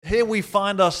here we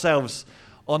find ourselves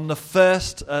on the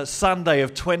first Sunday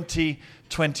of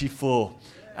 2024.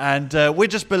 And we're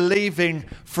just believing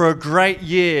for a great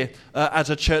year as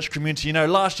a church community. You know,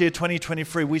 last year,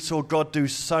 2023, we saw God do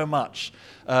so much.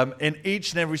 In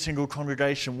each and every single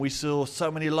congregation, we saw so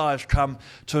many lives come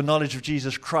to a knowledge of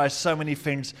Jesus Christ, so many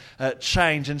things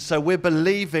change. And so we're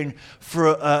believing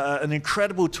for an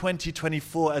incredible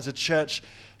 2024 as a church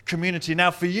community. Now,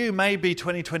 for you, maybe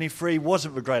 2023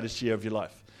 wasn't the greatest year of your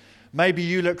life. Maybe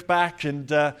you look back and,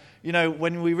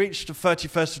 when we reached the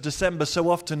 31st of December, so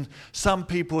often some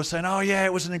people are saying, oh yeah,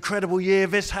 it was an incredible year,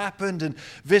 this happened,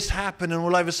 and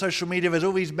all over social media, there's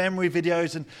all these memory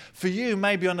videos. And for you,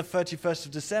 maybe on the 31st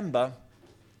of December,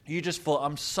 you just thought,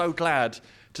 I'm so glad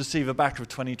to see the back of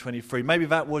 2023. Maybe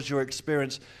that was your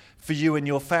experience for you and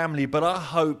your family, but our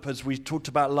hope, as we talked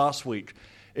about last week,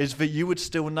 is that you would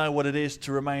still know what it is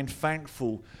to remain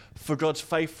thankful for God's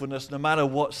faithfulness no matter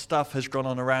what stuff has gone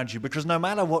on around you. Because no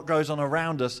matter what goes on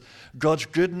around us, God's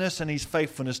goodness and His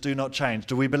faithfulness do not change.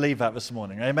 Do we believe that this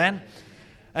morning? Amen?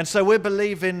 And so we're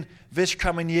believing this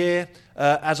coming year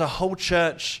as a whole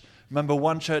church, remember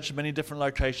one church in many different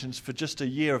locations, for just a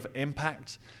year of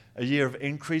impact, a year of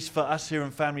increase. For us here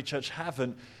in Family Church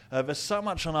Haven't, there's so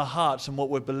much on our hearts and what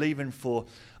we're believing for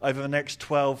over the next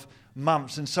 12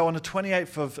 months. And so on the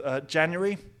 28th of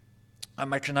January, I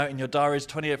make a note in your diaries,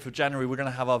 28th of January, we're going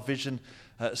to have our Vision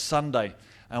Sunday.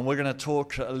 And we're going to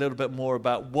talk a little bit more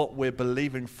about what we're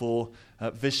believing for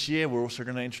this year. We're also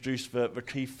going to introduce the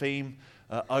key theme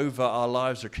over our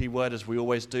lives, a key word, as we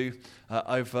always do,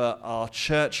 over our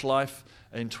church life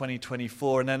in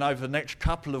 2024. And then over the next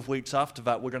couple of weeks after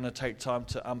that, we're going to take time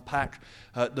to unpack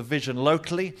the vision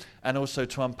locally and also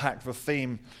to unpack the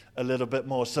theme a little bit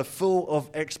more. So full of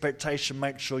expectation,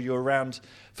 make sure you're around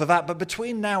for that. But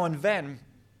between now and then,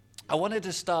 I wanted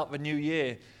to start the new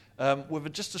year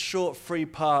with just a short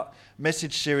 3-part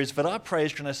message series that I pray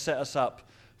is going to set us up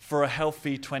for a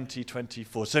healthy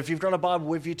 2024. So if you've got a Bible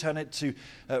with you, turn it to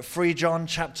 3 John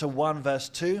chapter 1, verse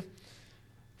 2.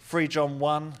 3 John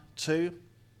 1, 2.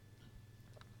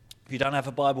 If you don't have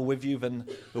a Bible with you, then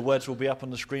the words will be up on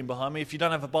the screen behind me. If you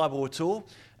don't have a Bible at all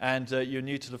and you're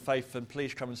new to the faith, then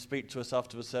please come and speak to us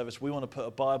after the service. We want to put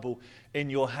a Bible in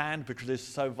your hand because it's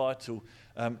so vital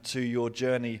to your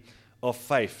journey of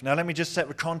faith. Now, let me just set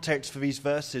the context for these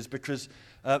verses, because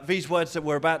these words that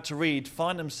we're about to read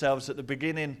find themselves at the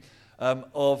beginning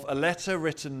of a letter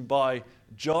written by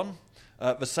John,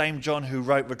 the same John who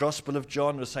wrote the Gospel of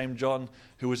John, the same John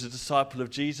who was a disciple of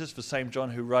Jesus, the same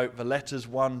John who wrote the letters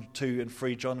 1, 2, and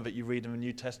 3 John that you read in the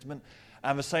New Testament,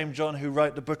 and the same John who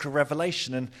wrote the book of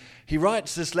Revelation. And he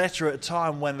writes this letter at a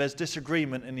time when there's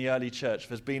disagreement in the early church.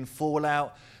 There's been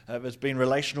fallout, there's been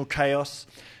relational chaos.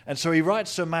 And so he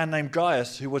writes to a man named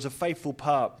Gaius, who was a faithful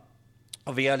part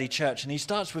of the early church. And he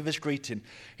starts with this greeting.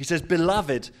 He says,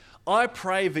 "Beloved, I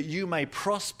pray that you may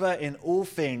prosper in all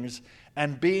things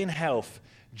and be in health,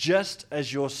 just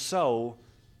as your soul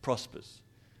prospers."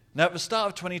 Now, at the start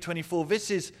of 2024,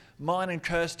 this is mine and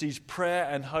Kirsty's prayer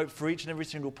and hope for each and every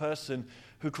single person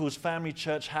who calls Family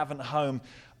Church Haven't home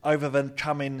over the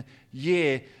coming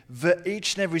year, that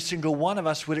each and every single one of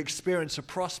us would experience a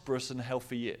prosperous and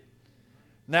healthy year.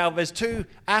 Now, there's 2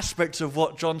 aspects of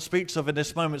what John speaks of in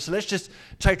this moment, so let's just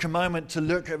take a moment to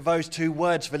look at those 2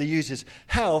 words that he uses,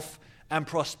 health and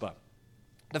prosper.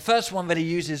 The first one that he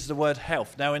uses is the word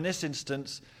health. Now, in this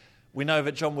instance, we know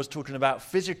that John was talking about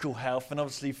physical health, and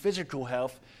obviously physical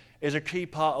health is a key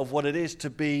part of what it is to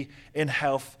be in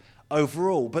health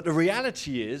overall. But the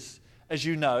reality is, as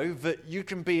you know, that you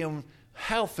can be in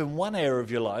health in one area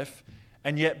of your life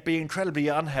and yet be incredibly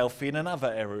unhealthy in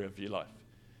another area of your life.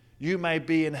 You may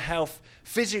be in health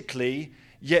physically,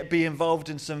 yet be involved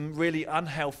in some really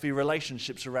unhealthy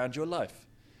relationships around your life.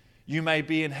 You may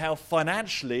be in health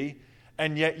financially,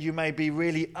 and yet you may be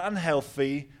really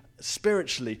unhealthy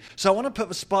spiritually. So I want to put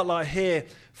the spotlight here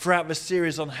throughout this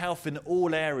series on health in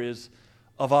all areas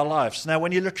of our lives. Now,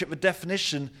 when you look at the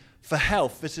definition for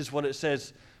health, this is what it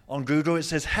says on Google. It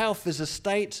says, health is a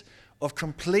state of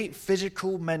complete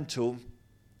physical, mental,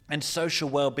 and social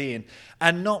well-being,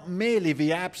 and not merely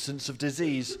the absence of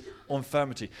disease or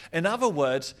infirmity. In other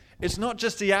words, it's not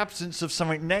just the absence of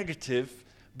something negative,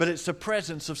 but it's the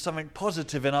presence of something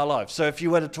positive in our lives. So if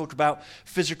you were to talk about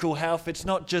physical health, it's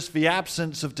not just the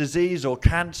absence of disease or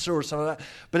cancer or something like that,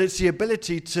 but it's the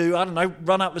ability to,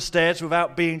 run up the stairs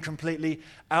without being completely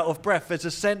out of breath. There's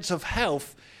a sense of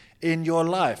health in your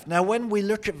life. Now, when we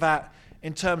look at that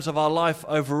in terms of our life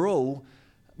overall,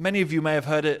 many of you may have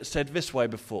heard it said this way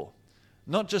before: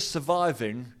 not just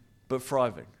surviving, but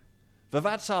thriving. But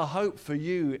that's our hope for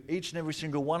you, each and every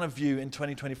single one of you in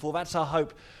 2024. That's our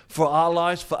hope for our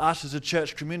lives, for us as a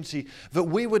church community, that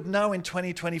we would know in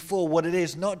 2024 what it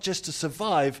is, not just to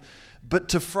survive, but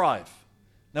to thrive.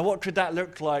 Now, what could that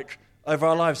look like over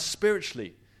our lives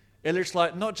spiritually? It looks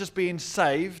like not just being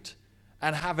saved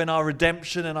and having our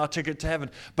redemption and our ticket to heaven,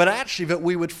 but actually that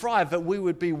we would thrive, that we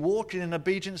would be walking in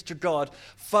obedience to God,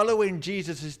 following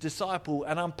Jesus' disciple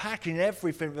and unpacking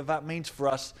everything that that means for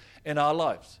us in our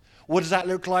lives. What does that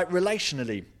look like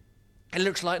relationally? It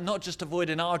looks like not just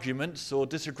avoiding arguments or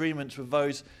disagreements with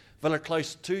those that are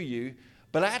close to you,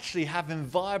 but actually having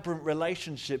vibrant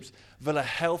relationships that are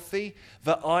healthy,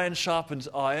 that iron sharpens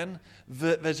iron,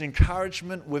 that there's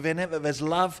encouragement within it, that there's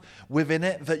love within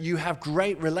it, that you have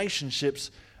great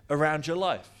relationships around your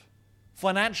life.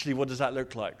 Financially, what does that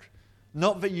look like?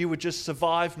 Not that you would just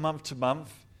survive month to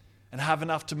month and have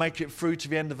enough to make it through to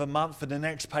the end of a month and the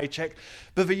next paycheck,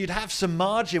 but that you'd have some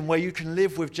margin where you can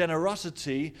live with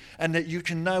generosity and that you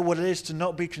can know what it is to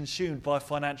not be consumed by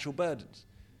financial burdens.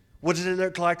 What does it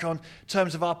look like on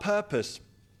terms of our purpose?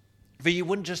 That you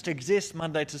wouldn't just exist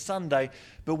Monday to Sunday,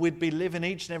 but we'd be living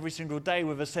each and every single day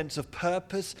with a sense of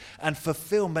purpose and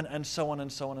fulfillment and so on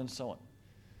and so on and so on.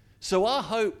 So our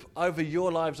hope over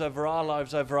your lives, over our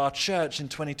lives, over our church in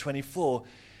 2024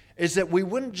 is that we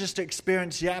wouldn't just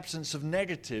experience the absence of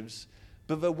negatives,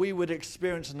 but that we would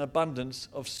experience an abundance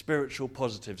of spiritual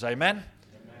positives. Amen? Amen.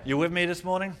 You with me this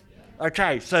morning? Yeah.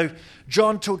 Okay, so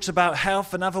John talks about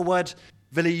health. Another word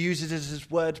that he uses is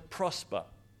his word prosper.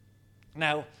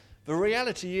 Now, the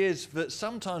reality is that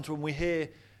sometimes when we hear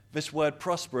this word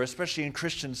prosper, especially in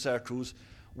Christian circles,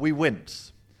 we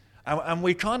wince. And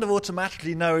we kind of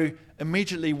automatically know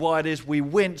immediately why it is we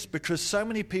wince, because so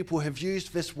many people have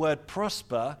used this word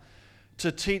prosper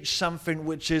to teach something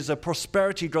which is a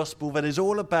prosperity gospel that is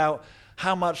all about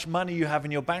how much money you have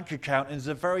in your bank account, and is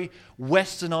a very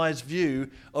westernized view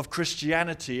of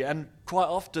Christianity, and quite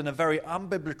often a very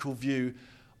unbiblical view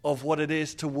of what it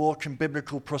is to walk in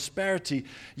biblical prosperity.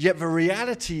 Yet the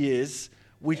reality is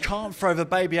we can't throw the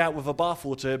baby out with the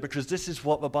bathwater, because this is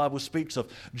what the Bible speaks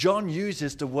of. John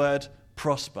uses the word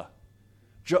prosper.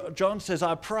 John says,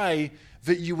 I pray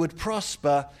that you would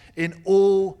prosper in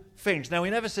all things. Now,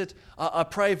 he never said, I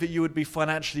pray that you would be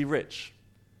financially rich.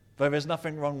 Though there's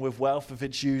nothing wrong with wealth if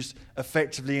it's used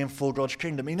effectively and for God's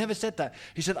kingdom. He never said that.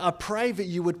 He said, I pray that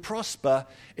you would prosper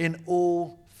in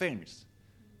all things.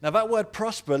 Now, that word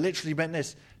prosper literally meant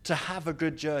this, to have a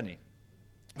good journey.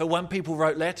 But when people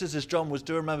wrote letters, as John was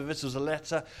doing, remember this was a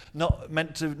letter, not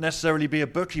meant to necessarily be a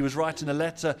book. He was writing a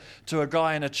letter to a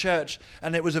guy in a church,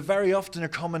 and it was a very often a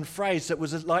common phrase that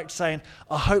was like saying,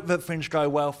 I hope that things go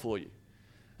well for you.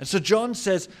 And so John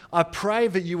says, I pray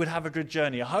that you would have a good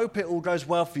journey. I hope it all goes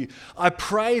well for you. I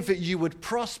pray that you would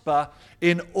prosper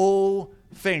in all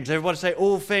things. Everybody say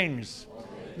all things.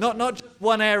 Not just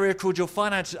one area called your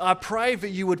finances. I pray that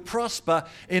you would prosper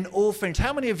in all things.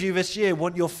 How many of you this year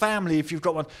want your family, if you've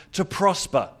got one, to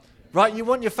prosper? Right? You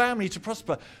want your family to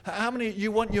prosper. How many of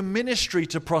you want your ministry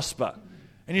to prosper?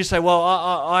 And you say, well,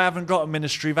 I haven't got a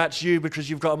ministry. That's you because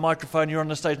you've got a microphone, you're on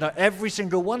the stage. No, every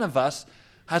single one of us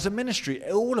has a ministry.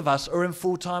 All of us are in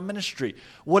full-time ministry.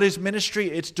 What is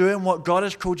ministry? It's doing what God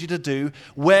has called you to do,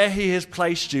 where He has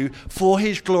placed you for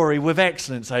His glory with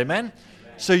excellence. Amen?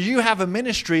 So you have a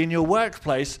ministry in your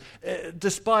workplace,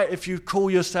 despite if you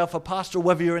call yourself a pastor or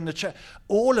whether you're in the church.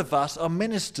 All of us are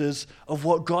ministers of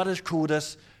what God has called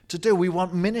us to do. We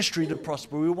want ministry to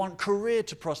prosper. We want career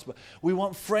to prosper. We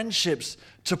want friendships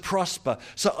to prosper.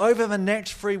 So over the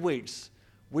next 3 weeks,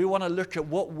 we want to look at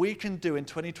what we can do in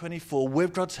 2024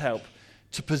 with God's help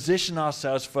to position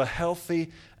ourselves for a healthy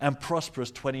and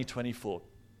prosperous 2024.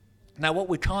 Now, what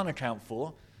we can't account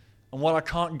for, and what I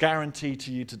can't guarantee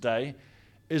to you today,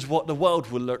 is what the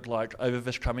world will look like over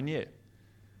this coming year.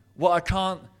 What I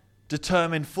can't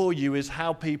determine for you is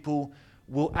how people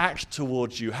will act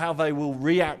towards you, how they will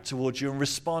react towards you and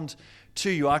respond to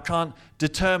you. we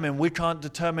can't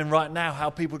determine right now how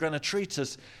people are going to treat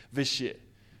us this year.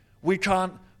 We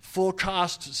can't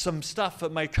forecast some stuff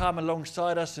that may come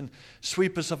alongside us and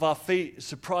sweep us off our feet,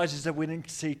 surprises that we didn't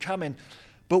see coming.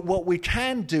 But what we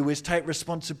can do is take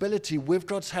responsibility with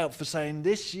God's help for saying,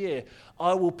 this year,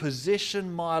 I will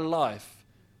position my life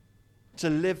to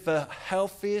live the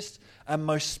healthiest and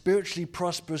most spiritually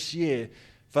prosperous year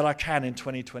that I can in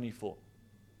 2024.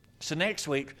 So next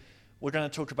week, we're going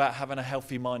to talk about having a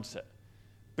healthy mindset.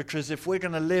 Because if we're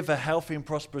going to live a healthy and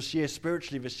prosperous year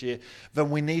spiritually this year, then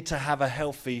we need to have a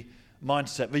healthy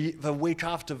mindset. The week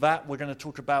after that, we're going to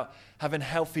talk about having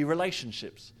healthy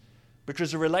relationships.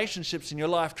 Because the relationships in your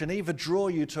life can either draw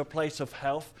you to a place of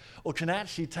health or can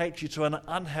actually take you to an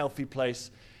unhealthy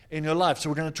place in your life. So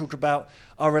we're going to talk about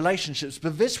our relationships.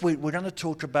 But this week, we're going to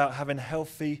talk about having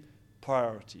healthy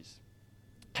priorities.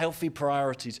 Healthy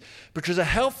priorities. Because a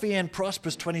healthy and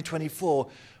prosperous 2024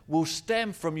 will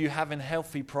stem from you having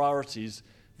healthy priorities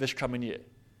this coming year.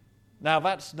 Now,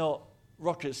 that's not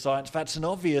rocket science. That's an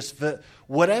obvious that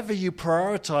whatever you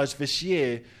prioritize this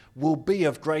year will be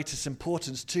of greatest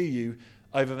importance to you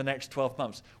over the next 12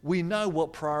 months. We know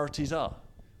what priorities are.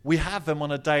 We have them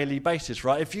on a daily basis,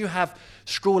 right? If you have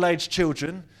school-aged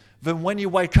children, then when you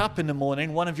wake up in the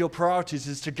morning, one of your priorities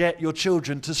is to get your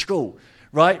children to school,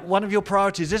 right? One of your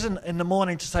priorities isn't in the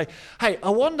morning to say, hey, I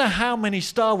wonder how many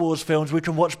Star Wars films we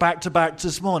can watch back-to-back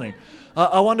this morning.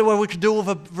 I wonder whether we can do all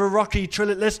the Rocky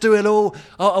trilogy. Let's do it all.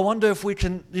 I wonder if we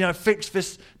can, fix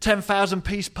this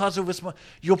 10,000-piece puzzle this morning.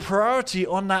 Your priority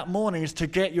on that morning is to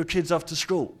get your kids off to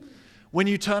school. When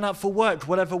you turn up for work,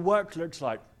 whatever work looks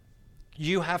like,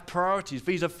 you have priorities.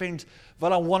 These are things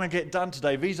that I want to get done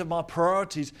today. These are my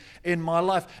priorities in my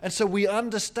life. And so we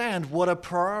understand what a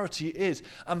priority is.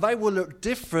 And they will look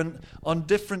different on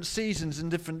different seasons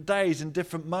and different days and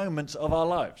different moments of our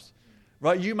lives.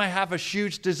 Right? You may have a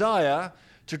huge desire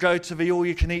to go to the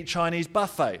all-you-can-eat Chinese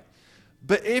buffet.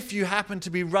 But if you happen to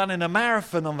be running a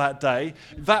marathon on that day,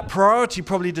 that priority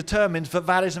probably determines that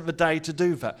that isn't the day to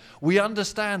do that. We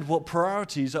understand what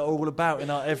priorities are all about in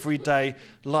our everyday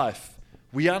life.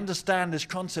 We understand this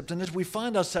concept, and as we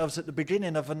find ourselves at the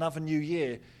beginning of another new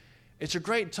year, it's a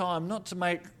great time not to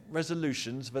make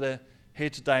resolutions that are here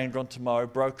today and gone tomorrow,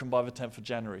 broken by the 10th of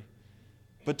January,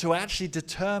 but to actually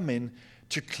determine,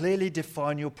 to clearly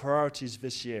define your priorities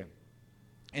this year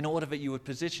in order that you would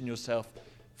position yourself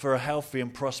for a healthy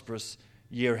and prosperous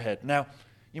year ahead. Now,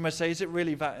 you may say, is it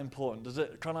really that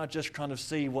important? Can I just kind of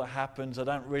see what happens? I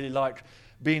don't really like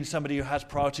being somebody who has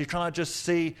priorities. Can I just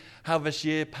see how this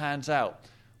year pans out?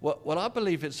 Well, I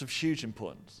believe it's of huge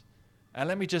importance. And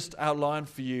let me just outline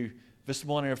for you this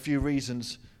morning a few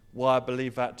reasons why I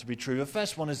believe that to be true. The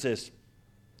first one is this,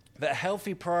 that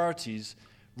healthy priorities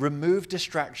remove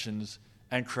distractions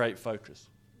and create focus.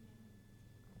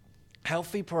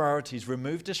 Healthy priorities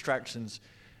remove distractions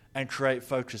and create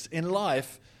focus. In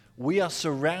life, we are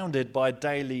surrounded by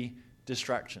daily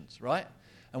distractions, right?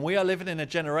 And we are living in a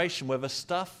generation where the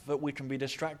stuff that we can be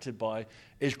distracted by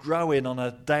is growing on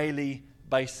a daily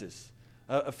basis.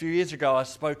 A few years ago, I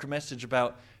spoke a message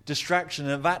about distraction,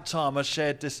 and at that time I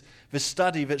shared this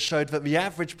study that showed that the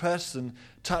average person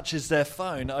touches their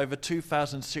phone over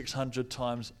 2,600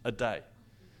 times a day.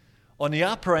 On the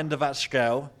upper end of that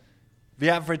scale, the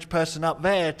average person up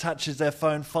there touches their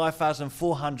phone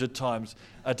 5,400 times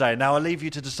a day. Now, I'll leave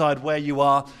you to decide where you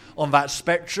are on that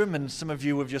spectrum, and some of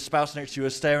you with your spouse next to you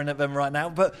are staring at them right now,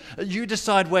 but you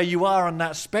decide where you are on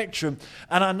that spectrum.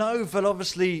 And I know that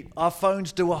obviously our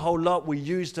phones do a whole lot. We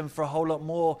use them for a whole lot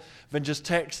more than just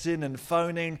texting and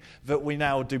phoning, that we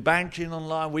now do banking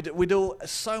online. We do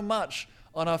so much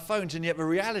on our phones, and yet the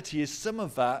reality is some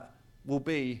of that will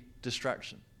be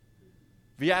distraction.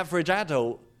 The average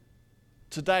adult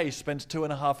today spends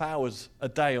 2.5 hours a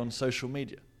day on social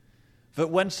media. That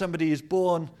when somebody is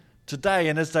born today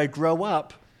and as they grow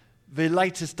up, the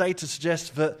latest data suggests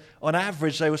that on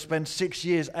average they will spend 6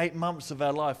 years, 8 months of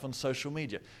their life on social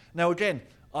media. Now again,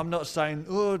 I'm not saying,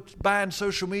 ban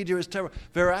social media is terrible.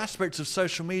 There are aspects of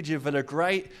social media that are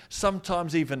great,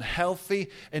 sometimes even healthy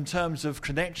in terms of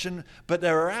connection, but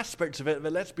there are aspects of it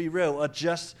that, let's be real, are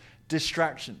just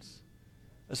distractions.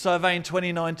 A survey in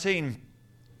 2019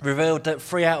 revealed that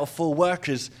 3 out of 4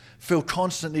 workers feel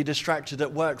constantly distracted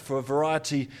at work for a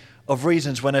variety of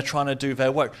reasons when they're trying to do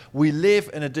their work. We live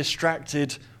in a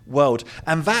distracted world,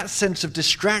 and that sense of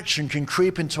distraction can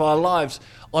creep into our lives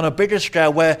on a bigger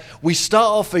scale, where we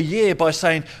start off a year by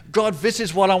saying, God, this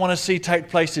is what I want to see take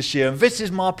place this year, and this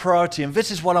is my priority, and this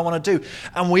is what I want to do.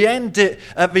 And we end it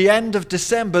at the end of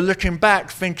December looking back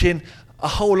thinking a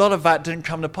whole lot of that didn't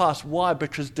come to pass. Why?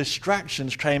 Because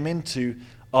distractions came into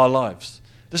our lives.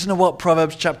 Listen to what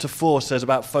Proverbs chapter 4 says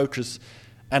about focus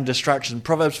and distraction.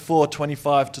 Proverbs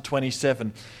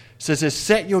 4:25-27 says this,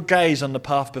 set your gaze on the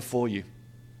path before you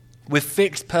with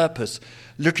fixed purpose,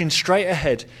 looking straight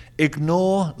ahead.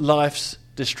 Ignore life's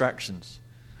distractions.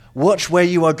 Watch where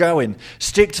you are going.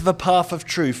 Stick to the path of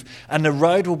truth, and the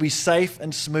road will be safe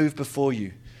and smooth before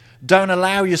you. Don't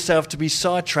allow yourself to be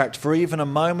sidetracked for even a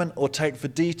moment or take the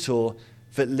detour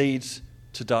that leads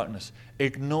to darkness.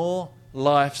 Ignore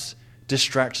life's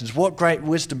distractions. What great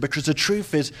wisdom, because the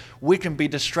truth is we can be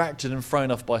distracted and thrown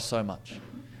off by so much.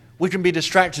 We can be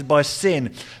distracted by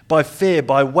sin, by fear,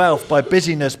 by wealth, by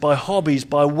busyness, by hobbies,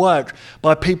 by work,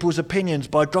 by people's opinions,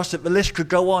 by gossip. The list could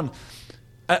go on.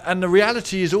 And the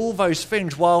reality is all those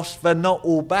things, whilst they're not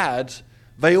all bad,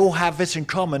 They all have this in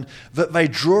common, that they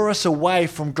draw us away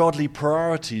from godly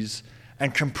priorities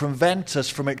and can prevent us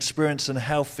from experiencing a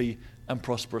healthy and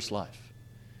prosperous life.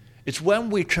 It's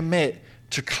when we commit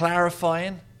to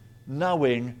clarifying,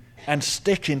 knowing, and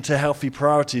sticking to healthy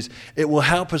priorities, it will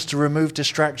help us to remove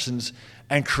distractions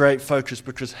and create focus,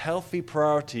 because healthy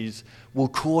priorities will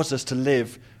cause us to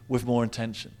live with more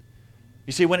intention.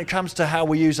 You see, when it comes to how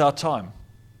we use our time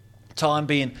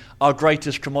being our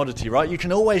greatest commodity, right? You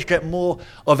can always get more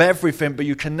of everything, but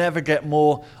you can never get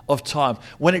more of time.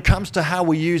 When it comes to how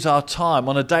we use our time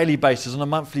on a daily basis, on a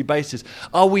monthly basis,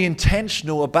 are we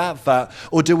intentional about that,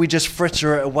 or do we just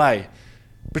fritter it away?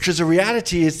 Because the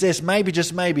reality is this, maybe,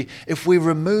 just maybe, if we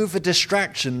remove the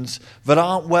distractions that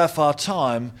aren't worth our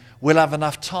time, we'll have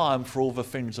enough time for all the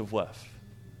things of worth.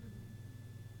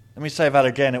 Let me say that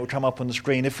again, it will come up on the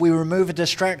screen. If we remove the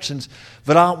distractions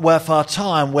that aren't worth our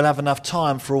time, we'll have enough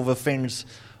time for all the things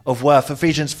of worth.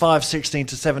 Ephesians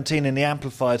 5:16-17 in the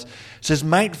Amplified says,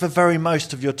 make the very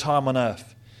most of your time on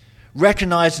earth,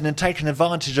 recognizing and taking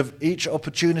advantage of each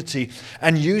opportunity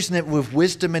and using it with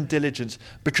wisdom and diligence,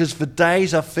 because the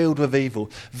days are filled with evil.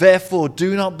 Therefore,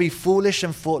 do not be foolish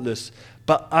and thoughtless,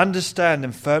 but understand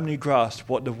and firmly grasp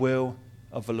what the will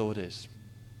of the Lord is.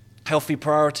 Healthy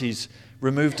priorities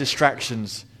remove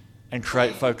distractions and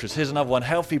create focus. Here's another one.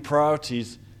 Healthy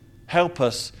priorities help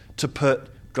us to put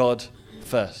God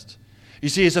first. You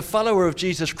see, as a follower of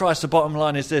Jesus Christ, the bottom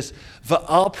line is this, that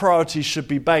our priorities should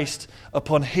be based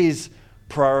upon his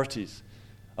priorities.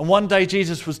 And one day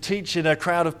Jesus was teaching a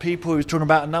crowd of people. He was talking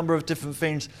about a number of different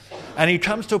things. And he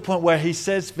comes to a point where he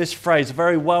says this phrase, a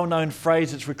very well-known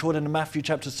phrase. It's recorded in Matthew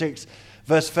chapter 6,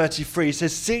 verse 33. He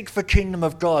says, seek the kingdom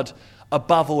of God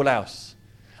above all else,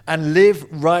 and live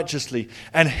righteously,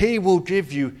 and he will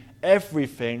give you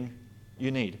everything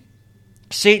you need.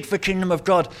 Seek the kingdom of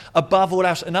God above all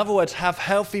else. In other words, have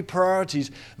healthy priorities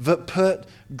that put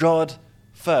God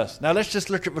first. Now let's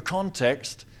just look at the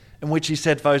context in which he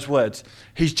said those words.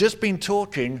 He's just been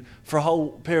talking for a whole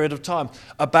period of time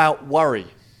about worry.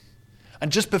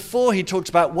 And just before he talks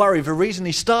about worry, the reason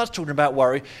he starts talking about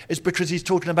worry is because he's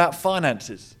talking about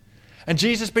finances. And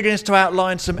Jesus begins to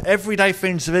outline some everyday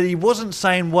things that he wasn't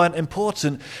saying weren't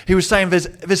important. He was saying there's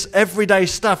this everyday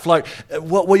stuff like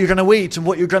what you're going to eat and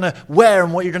what you're going to wear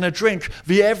and what you're going to drink,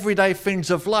 the everyday things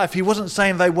of life. He wasn't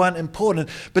saying they weren't important,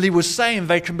 but he was saying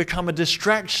they can become a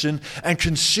distraction and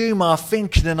consume our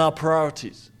thinking and our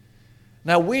priorities.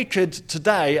 Now we could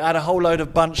today add a whole load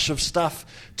of bunch of stuff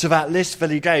to that list that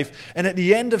he gave. And at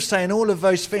the end of saying all of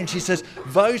those things, he says,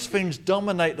 those things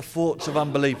dominate the thoughts of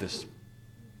unbelievers.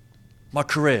 My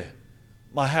career,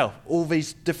 my health, all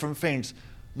these different things,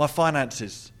 my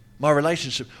finances, my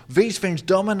relationship. These things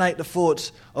dominate the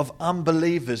thoughts of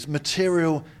unbelievers,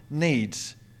 material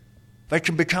needs. They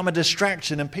can become a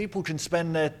distraction, and people can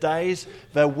spend their days,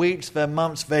 their weeks, their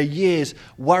months, their years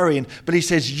worrying. But he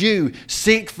says, you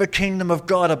seek the kingdom of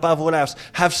God above all else.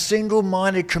 Have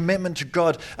single-minded commitment to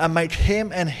God and make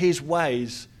him and his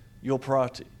ways your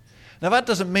priority. Now that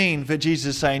doesn't mean that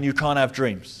Jesus is saying you can't have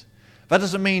dreams. That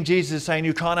doesn't mean Jesus is saying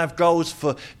you can't have goals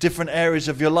for different areas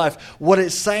of your life. What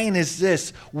it's saying is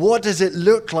this: what does it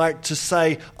look like to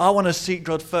say, I want to seek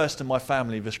God first in my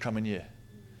family this coming year?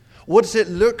 What does it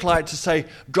look like to say,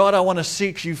 God, I want to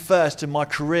seek you first in my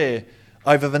career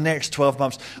over the next 12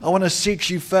 months? I want to seek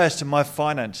you first in my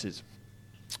finances.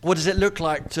 What does it look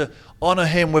like to honor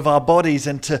him with our bodies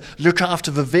and to look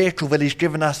after the vehicle that he's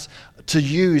given us to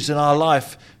use in our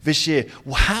life this year?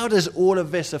 Well, how does all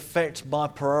of this affect my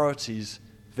priorities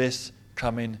this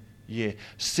coming year?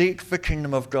 Seek the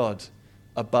kingdom of God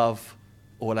above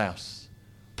all else.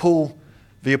 Paul,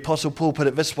 the Apostle Paul, put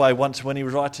it this way once when he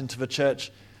was writing to the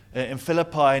church in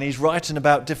Philippi, and he's writing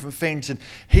about different things, and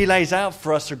he lays out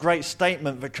for us a great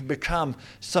statement that can become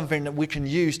something that we can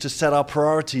use to set our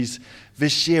priorities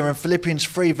this year. In Philippians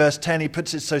 3 verse 10, he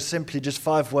puts it so simply, just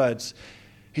 5 words.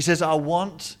 He says, I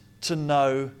want to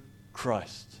know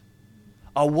Christ.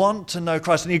 I want to know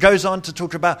Christ. And he goes on to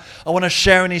talk about, I want to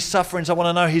share in his sufferings. I want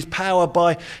to know his power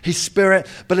by his Spirit.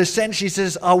 But essentially he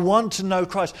says, I want to know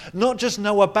Christ. Not just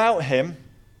know about him,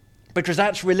 because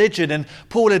that's religion, and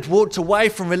Paul had walked away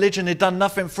from religion, had done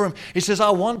nothing for him. He says, I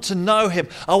want to know him.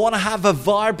 I want to have a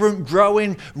vibrant,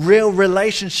 growing, real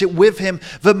relationship with him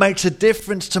that makes a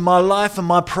difference to my life and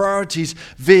my priorities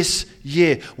this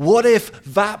year. What if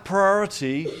that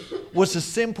priority was a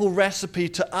simple recipe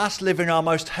to us living our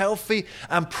most healthy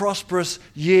and prosperous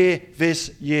year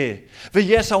this year. But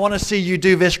yes, I want to see you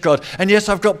do this, God. And yes,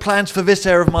 I've got plans for this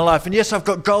area of my life. And yes, I've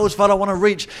got goals that I want to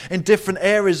reach in different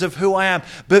areas of who I am.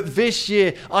 But this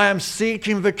year, I am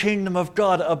seeking the kingdom of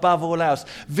God above all else.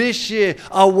 This year,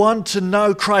 I want to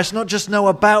know Christ, not just know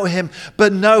about him,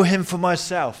 but know him for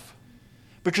myself.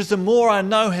 Because the more I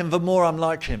know him, the more I'm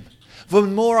like him. The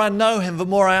more I know him, the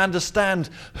more I understand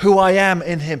who I am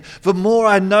in him. The more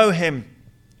I know him,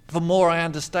 the more I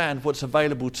understand what's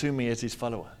available to me as his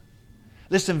follower.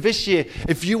 Listen, this year,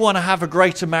 if you want to have a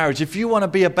greater marriage, if you want to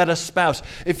be a better spouse,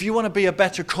 if you want to be a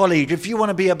better colleague, if you want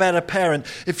to be a better parent,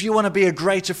 if you want to be a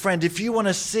greater friend, if you want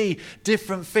to see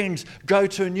different things go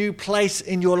to a new place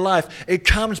in your life, it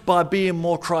comes by being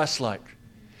more Christ-like.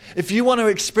 If you want to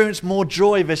experience more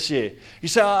joy this year, you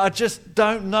say, I just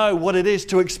don't know what it is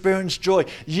to experience joy.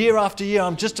 Year after year,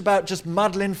 I'm just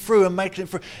muddling through and making it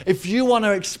through. If you want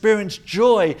to experience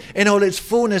joy in all its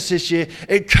fullness this year,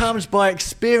 it comes by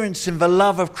experiencing the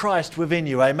love of Christ within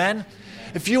you. Amen?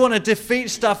 If you want to defeat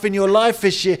stuff in your life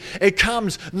this year, it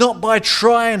comes not by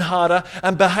trying harder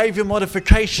and behavior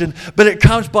modification, but it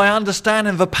comes by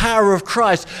understanding the power of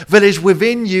Christ that is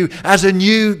within you as a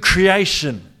new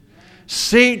creation.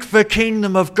 Seek the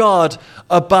kingdom of God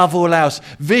above all else.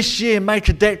 This year, make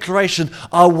a declaration,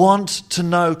 I want to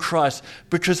know Christ,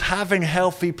 because having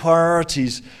healthy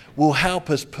priorities will help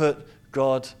us put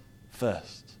God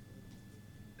first.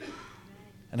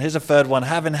 And here's a third one.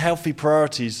 Having healthy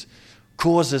priorities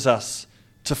causes us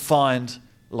to find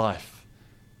life.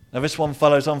 Now, this one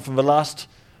follows on from the last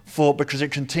thought because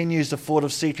it continues the thought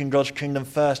of seeking God's kingdom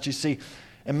first. You see,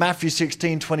 in Matthew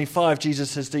 16:25,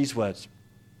 Jesus says these words.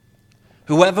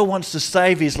 Whoever wants to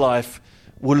save his life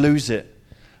will lose it,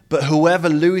 but whoever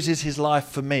loses his life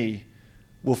for me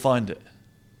will find it.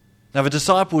 Now, the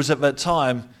disciples at that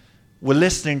time were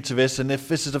listening to this, and if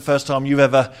this is the first time you've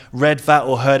ever read that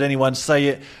or heard anyone say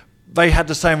it, they had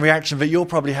the same reaction that you're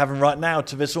probably having right now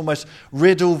to this almost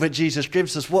riddle that Jesus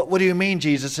gives us. What do you mean,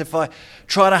 Jesus? If I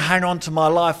try to hang on to my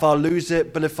life, I'll lose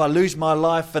it, but if I lose my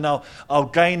life, then I'll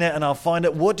gain it and I'll find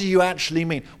it. What do you actually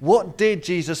mean? What did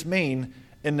Jesus mean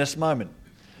in this moment?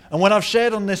 And when I've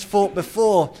shared on this thought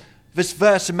before, this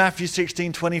verse in Matthew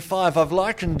 16:25, I've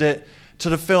likened it to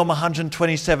the film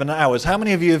 127 Hours. How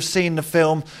many of you have seen the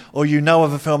film or you know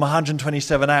of the film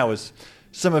 127 Hours?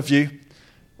 Some of you.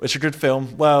 It's a good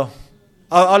film. Well,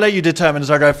 I'll let you determine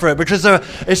as I go through it because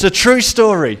it's a true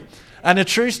story. And the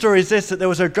true story is this, that there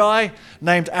was a guy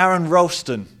named Aaron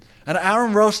Ralston. And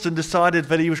Aaron Ralston decided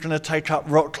that he was going to take up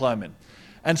rock climbing.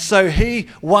 And so he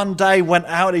one day went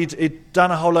out, he'd done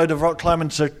a whole load of rock climbing,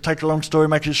 to take a long story,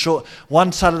 make it short.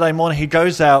 One Saturday morning he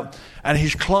goes out and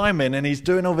he's climbing and he's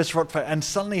doing all this rock climbing, and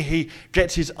suddenly he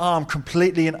gets his arm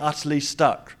completely and utterly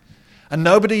stuck. And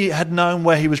nobody had known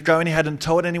where he was going, he hadn't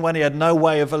told anyone, he had no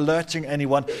way of alerting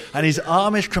anyone, and his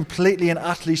arm is completely and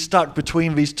utterly stuck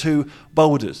between these two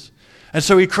boulders. And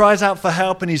so he cries out for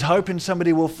help and he's hoping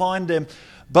somebody will find him.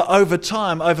 But over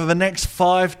time, over the next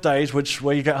 5 days,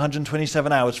 where you get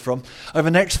 127 hours from, over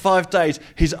the next 5 days,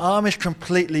 his arm is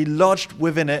completely lodged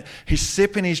within it. He's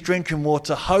sipping his drinking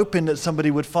water, hoping that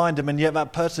somebody would find him, and yet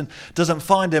that person doesn't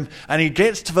find him. And he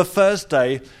gets to the first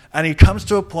day, and he comes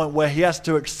to a point where he has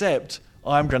to accept,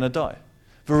 I'm going to die.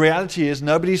 The reality is,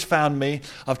 nobody's found me.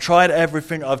 I've tried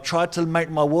everything. I've tried to make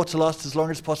my water last as long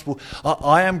as possible.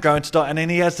 I am going to die. And then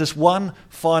he has this one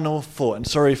final thought. And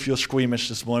sorry if you're squeamish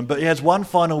this morning, but he has one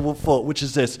final thought, which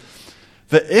is this: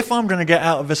 that if I'm going to get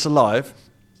out of this alive,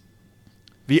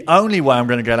 the only way I'm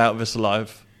going to get out of this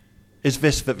alive is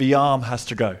this, that the arm has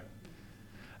to go.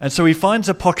 And so he finds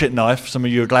a pocket knife. Some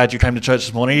of you are glad you came to church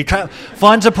this morning. He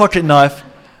finds a pocket knife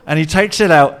and he takes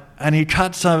it out and he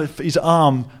cuts his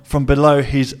arm from below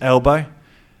his elbow.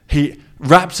 He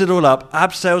wraps it all up,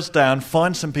 abseils down,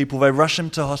 finds some people, they rush him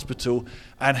to hospital,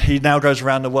 and he now goes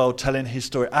around the world telling his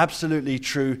story. Absolutely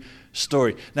true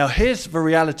story. Now here's the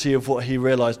reality of what he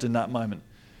realized in that moment.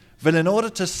 That in order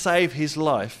to save his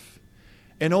life,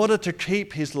 in order to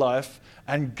keep his life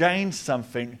and gain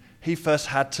something, he first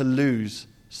had to lose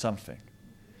something.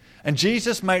 And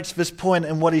Jesus makes this point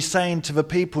in what he's saying to the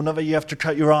people, not that you have to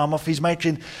cut your arm off. He's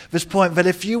making this point that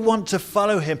if you want to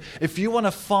follow him, if you want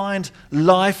to find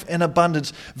life in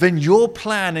abundance, then your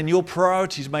plan and your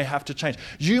priorities may have to change.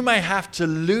 You may have to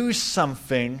lose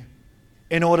something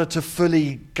in order to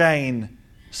fully gain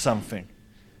something.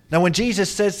 Now, when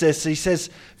Jesus says this, he says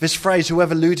this phrase,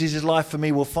 whoever loses his life for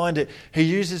me will find it. He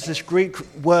uses this Greek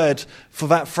word for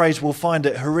that phrase, will find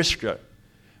it, horisko,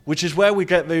 which is where we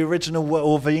get the original word,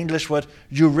 or the English word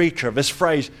eureka, this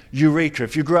phrase eureka.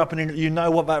 If you grew up in England, you know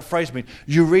what that phrase means.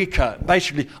 Eureka,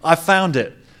 basically, I found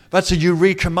it. That's a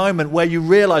eureka moment where you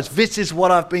realize this is what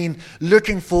I've been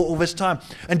looking for all this time.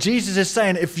 And Jesus is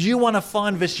saying, if you want to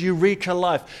find this eureka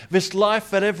life, this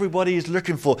life that everybody is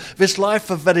looking for, this life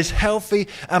that is healthy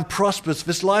and prosperous,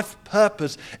 this life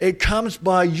purpose, it comes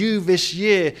by you this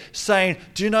year saying,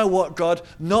 do you know what, God?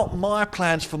 Not my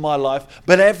plans for my life,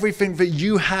 but everything that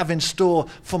you have in store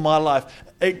for my life.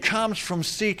 It comes from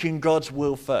seeking God's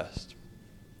will first.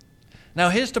 Now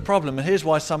here's the problem, and here's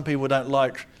why some people don't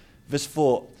like this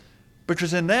thought.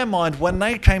 Because in their mind, when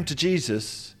they came to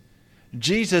Jesus,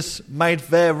 Jesus made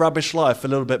their rubbish life a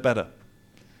little bit better.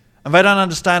 And they don't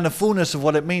understand the fullness of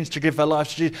what it means to give their life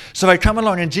to Jesus. So they come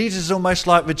along, and Jesus is almost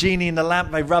like the genie in the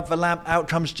lamp. They rub the lamp, out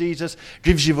comes Jesus,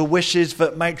 gives you the wishes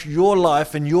that make your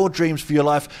life and your dreams for your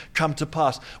life come to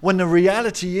pass. When the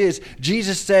reality is,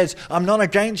 Jesus says, I'm not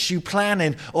against you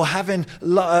planning or having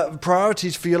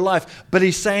priorities for your life. But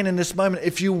he's saying in this moment,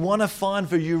 if you want to find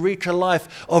the eureka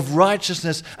life of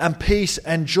righteousness and peace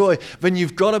and joy, then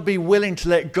you've got to be willing to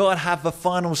let God have the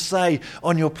final say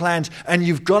on your plans. And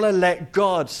you've got to let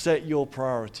God set your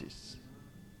priorities.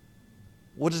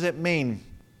 What does it mean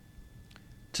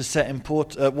to set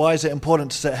why is it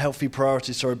important to set healthy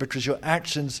priorities? Because your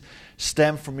actions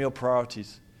stem from your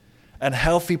priorities. And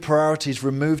healthy priorities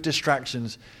remove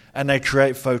distractions and they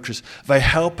create focus. They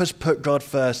help us put God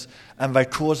first and they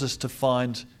cause us to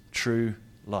find true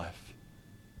life.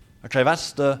 Okay,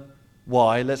 that's the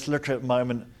why. Let's look at a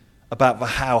moment about the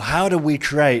how. How do we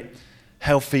create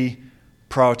healthy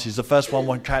priorities? The first one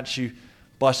won't catch you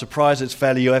by surprise, it's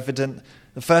fairly evident.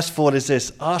 The first thought is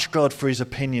this: ask God for his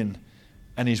opinion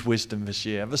and his wisdom this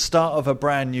year. At the start of a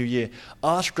brand new year,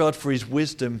 ask God for his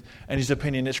wisdom and his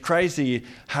opinion. It's crazy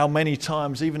how many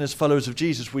times, even as followers of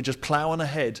Jesus, we just plow on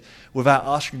ahead without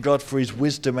asking God for his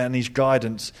wisdom and his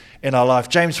guidance in our life.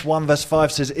 James 1 verse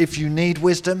 5 says, if you need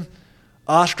wisdom,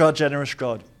 ask our generous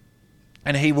God,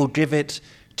 and he will give it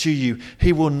to you.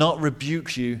 He will not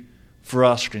rebuke you for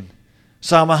asking.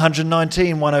 Psalm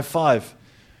 119:105.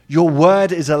 Your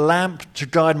word is a lamp to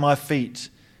guide my feet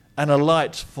and a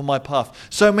light for my path.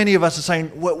 So many of us are saying,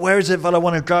 where is it that I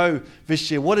want to go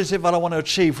this year? What is it that I want to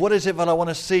achieve? What is it that I want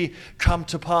to see come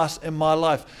to pass in my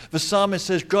life? The psalmist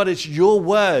says, God, it's your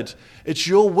word. It's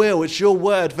your will. It's your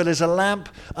word that is a lamp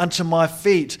unto my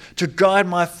feet, to guide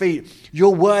my feet.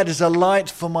 Your word is a light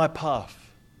for my path.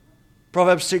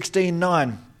 Proverbs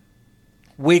 16:9.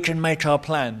 We can make our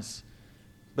plans,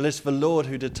 but it's the Lord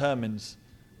who determines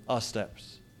our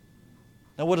steps.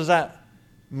 Now, what does that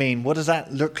mean? What does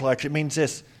that look like? It means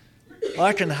this: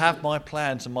 I can have my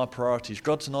plans and my priorities.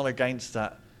 God's not against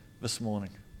that this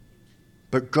morning.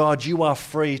 But God, you are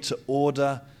free to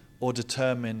order or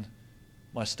determine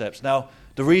my steps. Now,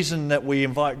 the reason that we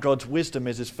invite God's wisdom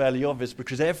is fairly obvious,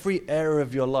 because every area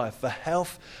of your life, the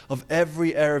health of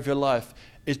every area of your life,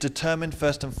 is determined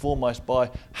first and foremost by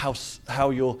how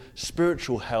your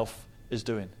spiritual health is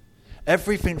doing.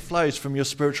 Everything flows from your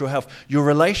spiritual health. Your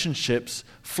relationships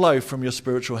flow from your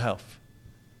spiritual health.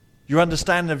 Your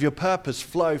understanding of your purpose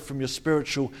flow from your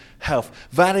spiritual health.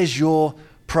 That is your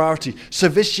priority. So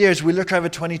this year, as we look over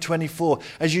 2024,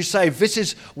 as you say, this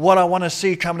is what I want to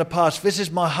see come to pass. This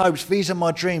is my hopes. These are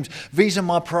my dreams. These are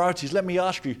my priorities. Let me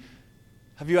ask you,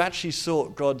 have you actually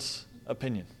sought God's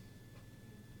opinion?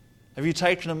 Have you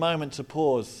taken a moment to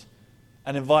pause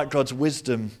and invite God's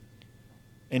wisdom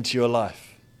into your life?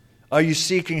 Are you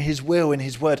seeking his will in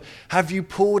his word? Have you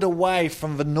pulled away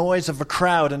from the noise of the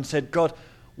crowd and said, God,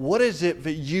 what is it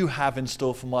that you have in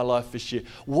store for my life this year?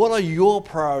 What are your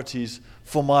priorities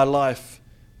for my life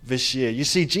this year? You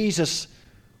see, Jesus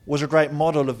was a great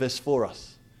model of this for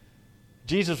us.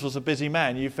 Jesus was a busy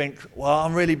man. You think, well,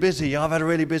 I'm really busy. I've had a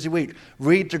really busy week.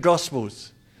 Read the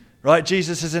Gospels. Right?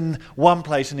 Jesus is in one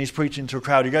place and he's preaching to a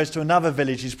crowd. He goes to another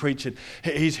village, he's preaching.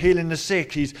 He's healing the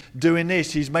sick. He's doing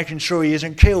this. He's making sure he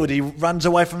isn't killed. He runs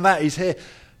away from that. He's here.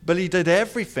 But he did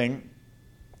everything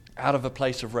out of a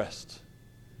place of rest.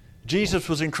 Jesus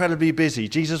was incredibly busy.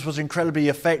 Jesus was incredibly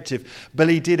effective. But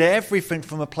he did everything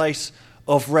from a place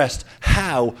of rest.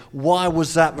 How? Why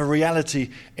was that the reality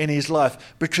in his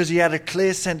life? Because he had a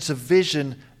clear sense of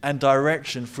vision and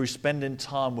direction through spending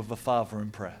time with the Father in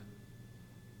prayer.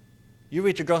 You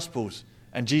read the Gospels,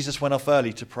 and Jesus went off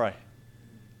early to pray.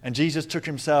 And Jesus took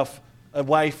himself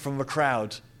away from the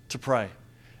crowd to pray.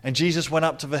 And Jesus went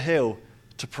up to the hill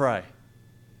to pray.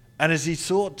 And as he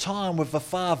sought time with the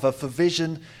Father for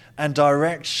vision and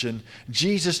direction,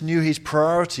 Jesus knew his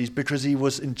priorities because he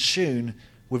was in tune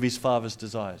with his Father's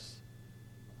desires.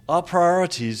 Our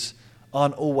priorities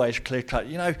aren't always clear-cut.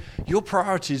 You know, your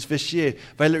priorities this year,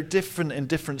 they look different in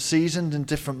different seasons and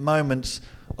different moments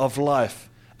of life.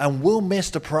 And we'll miss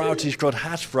the priorities God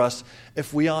has for us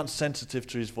if we aren't sensitive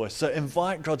to his voice. So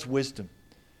invite God's wisdom.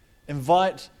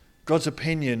 Invite God's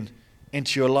opinion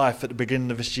into your life at the beginning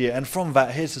of this year. And from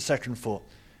that, here's the second thought.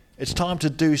 It's time to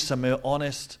do some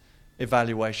honest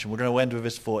evaluation. We're going to end with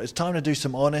this thought. It's time to do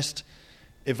some honest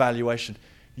evaluation.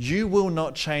 You will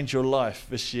not change your life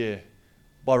this year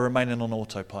by remaining on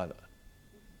autopilot.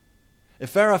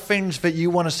 If there are things that you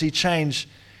want to see change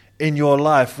in your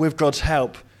life with God's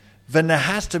help, then there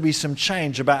has to be some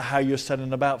change about how you're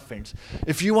setting about things.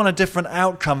 If you want a different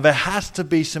outcome, there has to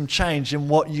be some change in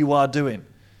what you are doing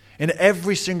in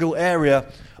every single area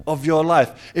of your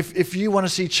life. If you want to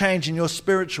see change in your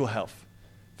spiritual health,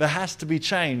 there has to be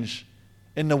change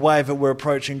in the way that we're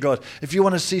approaching God. If you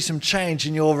want to see some change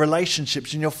in your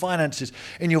relationships, in your finances,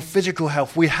 in your physical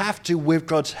health, we have to, with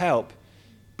God's help,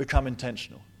 become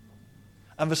intentional.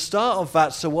 And the start of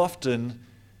that so often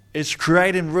is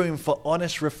creating room for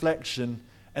honest reflection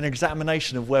and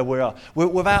examination of where we are.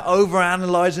 Without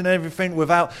overanalyzing everything,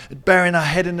 without burying our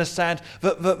head in the sand.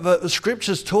 The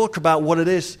scriptures talk about what it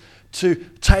is to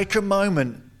take a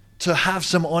moment to have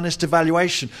some honest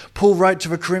evaluation. Paul wrote to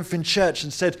the Corinthian church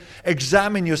and said,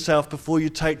 examine yourself before you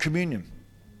take communion.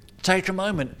 Take a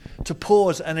moment to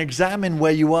pause and examine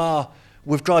where you are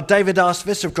with God. David asked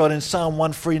this of God in Psalm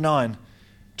 139,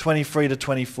 23 to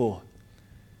 24.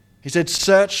 He said,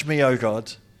 search me, O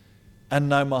God, and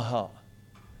know my heart.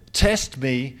 Test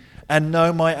me and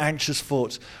know my anxious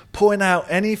thoughts. Point out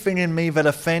anything in me that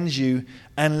offends you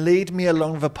and lead me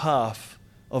along the path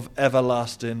of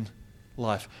everlasting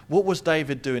life. What was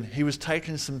David doing? He was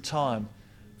taking some time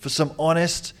for some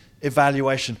honest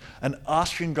evaluation and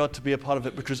asking God to be a part of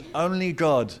it, because only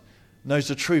God knows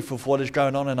the truth of what is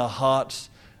going on in our hearts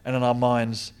and in our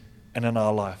minds and in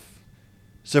our life.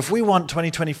 So if we want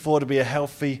 2024 to be a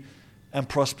healthy and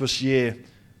prosperous year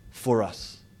for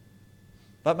us,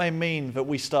 that may mean that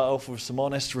we start off with some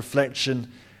honest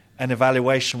reflection and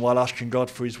evaluation while asking God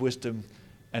for his wisdom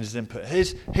and his input.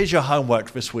 Here's your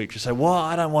homework this week. You say, well,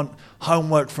 I don't want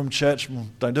homework from church. Well,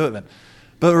 don't do it then.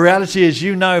 But the reality is,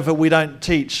 you know that we don't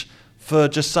teach for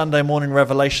just Sunday morning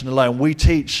revelation alone. We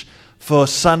teach for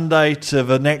Sunday to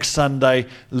the next Sunday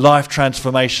life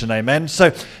transformation. Amen.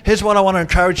 So here's what I want to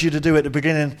encourage you to do at the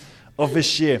beginning of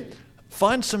this year.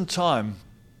 Find some time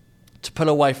to pull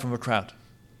away from the crowd.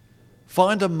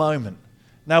 Find a moment.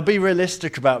 Now be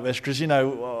realistic about this, because, you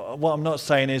know, what I'm not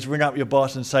saying is ring up your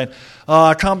boss and saying, oh,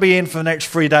 I can't be in for the next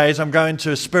 3 days. I'm going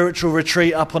to a spiritual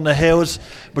retreat up on the hills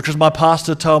because my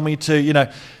pastor told me to. You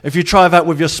know, if you try that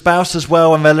with your spouse as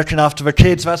well and they're looking after the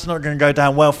kids, that's not going to go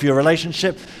down well for your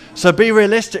relationship. So be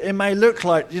realistic. It may look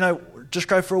like, you know, just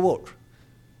go for a walk.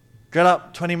 Get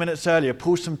up 20 minutes earlier,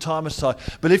 pull some time aside.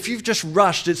 But if you've just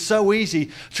rushed, it's so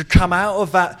easy to come out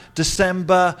of that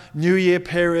December New Year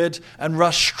period and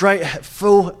rush straight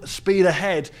full speed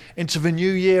ahead into the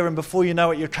new year, and before you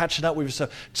know it, you're catching up with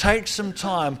yourself. Take some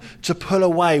time to pull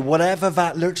away, whatever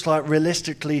that looks like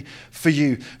realistically for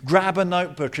you. Grab a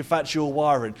notebook if that's your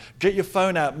wiring. Get your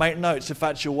phone out, make notes if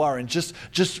that's your wiring. Just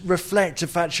reflect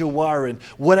if that's your wiring.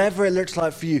 Whatever it looks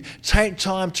like for you. Take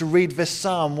time to read this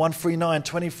Psalm 139,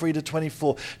 23 to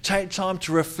 24. Take time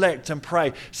to reflect and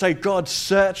pray. Say, God,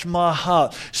 search my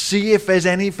heart. See if there's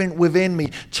anything within me.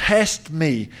 Test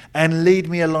me and lead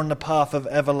me along the path of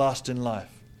everlasting life.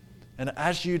 And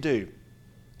as you do,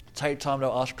 take time to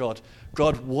ask God,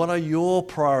 what are your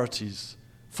priorities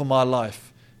for my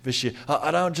life this year? I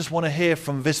don't just want to hear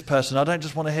from this person. I don't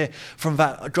just want to hear from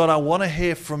that. God, I want to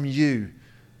hear from you.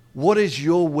 What is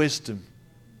your wisdom?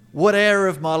 What area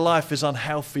of my life is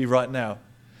unhealthy right now?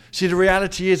 See, the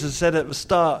reality is, as I said at the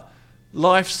start,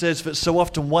 life says that so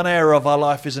often one area of our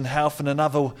life is in health and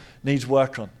another needs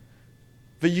work on.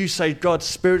 But you say, God,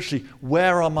 spiritually,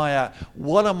 where am I at?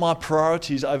 What are my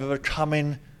priorities over the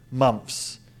coming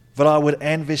months? That I would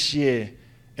end this year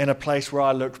in a place where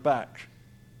I look back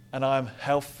and I'm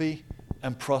healthy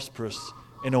and prosperous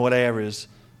in all areas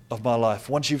of my life.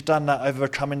 Once you've done that over the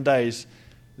coming days,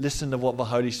 listen to what the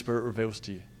Holy Spirit reveals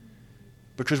to you.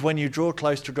 Because when you draw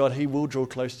close to God, he will draw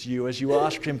close to you. As you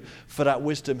ask him for that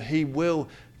wisdom, he will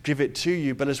give it to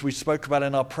you. But as we spoke about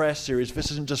in our prayer series,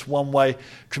 this isn't just one-way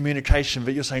communication,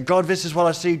 but you're saying, God, this is what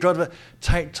I see. God,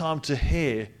 take time to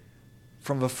hear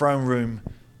from the throne room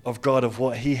of God of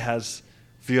what he has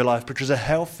for your life. Because a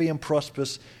healthy and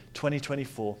prosperous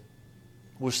 2024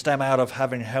 will stem out of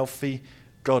having healthy,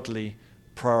 godly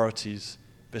priorities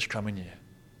this coming year.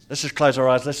 Let's just close our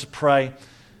eyes. Let's just pray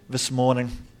this morning.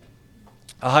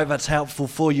 I hope that's helpful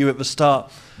for you at the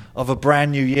start of a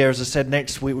brand new year. As I said,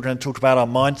 next week we're going to talk about our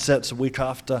mindsets, a week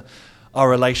after our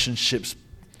relationships.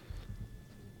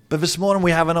 But this morning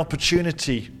we have an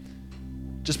opportunity,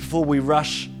 just before we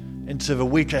rush into the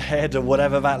week ahead or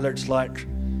whatever that looks like,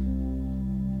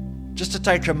 just to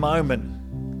take a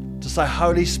moment to say,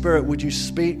 Holy Spirit, would you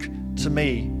speak to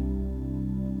me?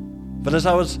 But as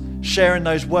I was sharing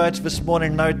those words this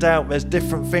morning, no doubt there's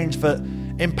different things that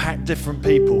impact different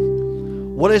people.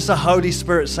 What is the Holy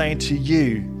Spirit saying to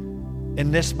you in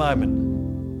this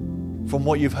moment from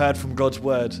what you've heard from God's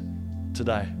word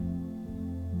today?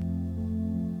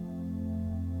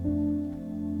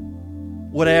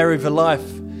 What area of your life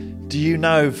do you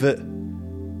know that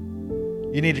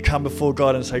you need to come before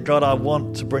God and say, God, I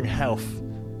want to bring health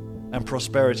and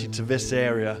prosperity to this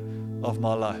area of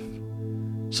my life?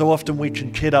 So often we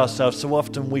can kid ourselves. So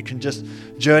often we can just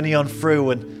journey on through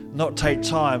and not take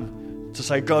time to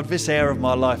say, God, this area of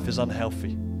my life is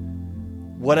unhealthy.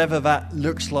 Whatever that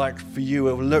looks like for you,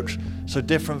 it will look so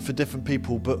different for different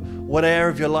people. But what area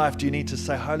of your life do you need to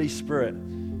say, Holy Spirit,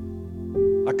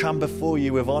 I come before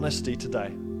you with honesty today.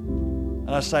 And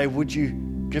I say, would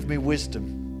you give me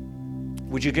wisdom?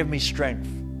 Would you give me strength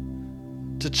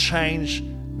to change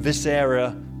this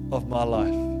area of my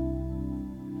life?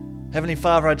 Heavenly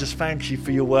Father, I just thank you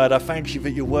for your word. I thank you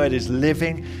that your word is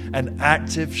living and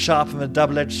active, sharper than a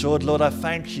double-edged sword. Lord, I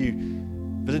thank you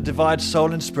that it divides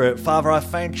soul and spirit. Father, I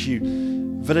thank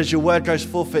you that as your word goes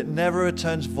forth, it never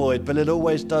returns void, but it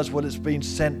always does what it's been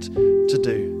sent to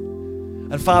do.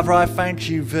 And Father, I thank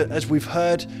you that as we've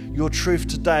heard your truth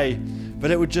today,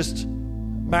 that it would just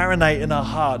marinate in our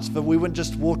hearts, that we wouldn't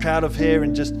just walk out of here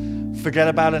and just forget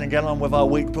about it and get on with our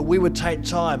week, but we would take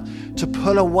time to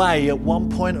pull away at one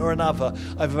point or another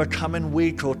over a coming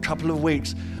week or couple of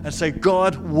weeks and say,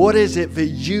 God, what is it that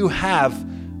you have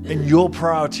in your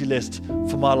priority list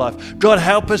for my life? God,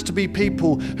 help us to be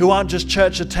people who aren't just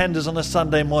church attenders on a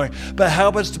Sunday morning, but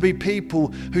help us to be people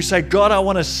who say, God, I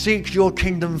want to seek your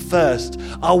kingdom first.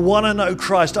 I want to know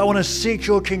Christ. I want to seek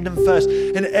your kingdom first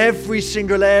in every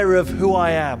single area of who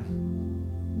I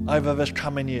am over this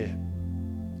coming year.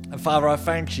 And Father, I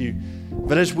thank you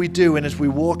that as we do and as we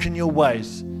walk in your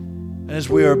ways and as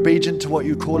we are obedient to what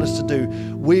you call us to do,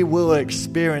 we will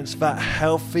experience that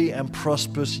healthy and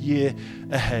prosperous year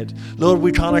ahead. Lord,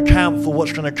 we can't account for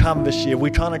what's going to come this year.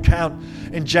 We can't account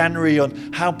in January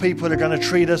on how people are going to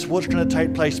treat us, what's going to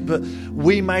take place. But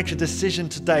we make a decision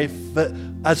today that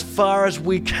as far as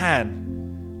we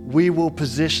can, we will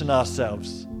position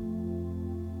ourselves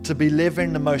to be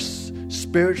living the most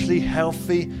spiritually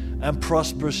healthy and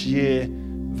prosperous year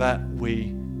that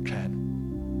we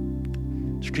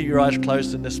can. Just keep your eyes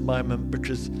closed in this moment,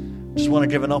 because I just want to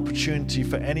give an opportunity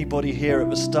for anybody here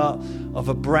at the start of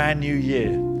a brand new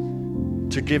year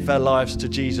to give their lives to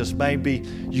Jesus. Maybe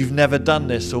you've never done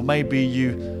this, or maybe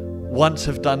you once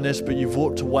have done this but you've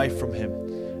walked away from him.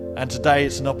 And today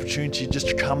it's an opportunity just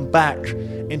to come back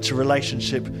into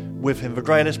relationship with him. The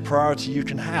greatest priority you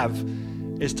can have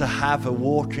is to have a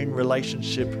walking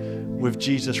relationship with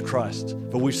Jesus Christ,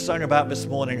 that we've sung about this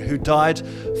morning, who died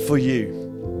for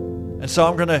you. And so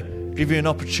I'm going to give you an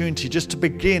opportunity just to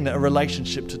begin a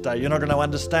relationship today. You're not going to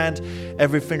understand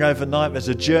everything overnight. There's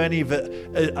a journey that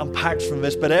unpacks from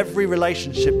this, but every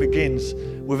relationship begins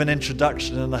with an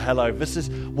introduction and a hello. This is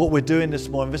what we're doing this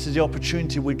morning. This is the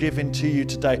opportunity we're giving to you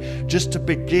today, just to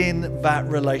begin that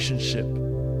relationship.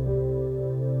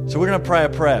 So we're going to pray a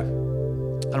prayer.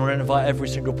 And we're going to invite every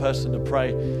single person to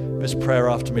pray this prayer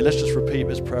after me. Let's just repeat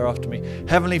this prayer after me.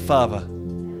 Heavenly Father,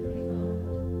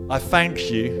 I thank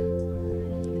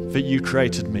you that you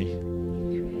created me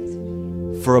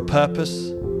for a purpose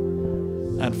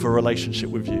and for a relationship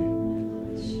with you.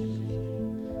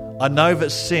 I know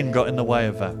that sin got in the way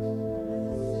of that.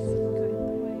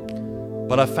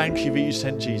 But I thank you that you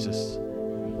sent Jesus,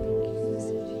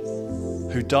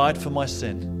 who died for my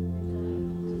sin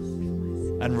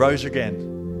and rose again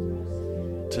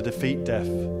to defeat death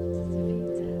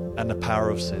and the power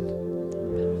of sin.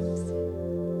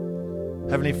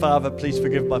 Heavenly Father, please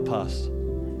forgive my past.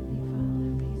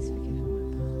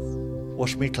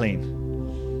 Wash me clean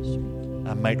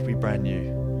and make me brand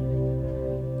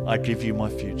new. I give you my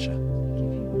future.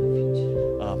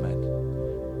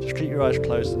 Amen. Just keep your eyes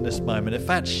closed in this moment. If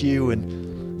that's you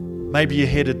and maybe you're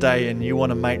here today and you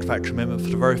want to make that commitment for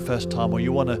the very first time, or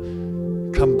you want to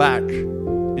come back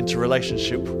into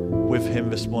relationship with him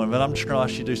this morning, then I'm just going to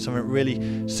ask you to do something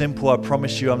really simple. I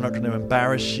promise you I'm not going to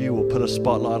embarrass you or put a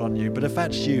spotlight on you, but if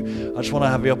that's you, I just want to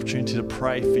have the opportunity to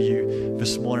pray for you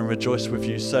this morning, rejoice with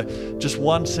you. So just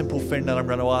one simple thing that I'm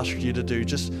going to ask you to do,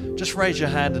 just raise your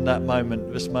hand in that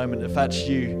moment, this moment. If that's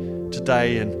you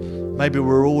today, and maybe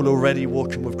we're all already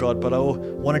walking with God, but I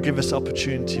want to give this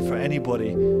opportunity for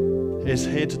anybody who is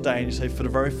here today and you say, for the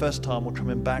very first time, we're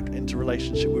coming back into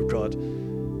relationship with God,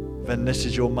 then this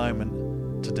is your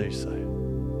moment to do so.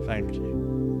 Thank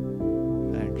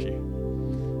you. Thank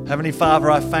you. Heavenly Father,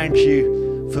 I thank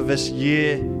you for this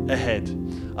year ahead.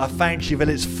 I thank you that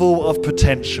it's full of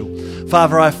potential.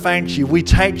 Father, I thank you. We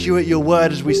take you at your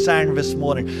word as we sang this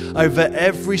morning over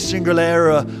every single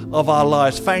area of our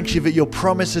lives. Thank you that your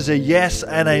promises are yes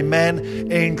and amen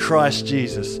in Christ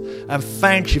Jesus. And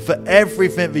thank you for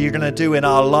everything that you're going to do in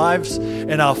our lives,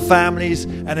 in our families,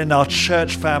 and in our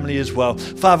church family as well.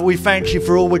 Father, we thank you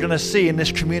for all we're going to see in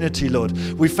this community, Lord.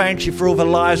 We thank you for all the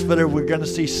lives that we're going to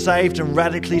see saved and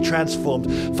radically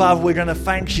transformed. Father, we're going to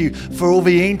thank you for all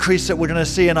the increase that we're going to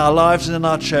see in our lives and in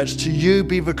our church. To you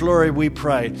be the glory, we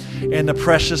pray. In the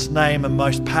precious name and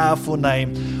most powerful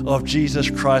name of Jesus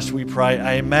Christ, we pray.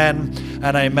 Amen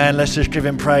and amen. Let's just give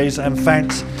him praise and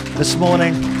thanks this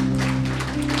morning.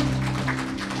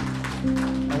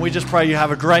 And we just pray you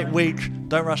have a great week.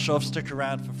 Don't rush off. Stick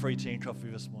around for free tea and coffee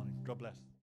this morning.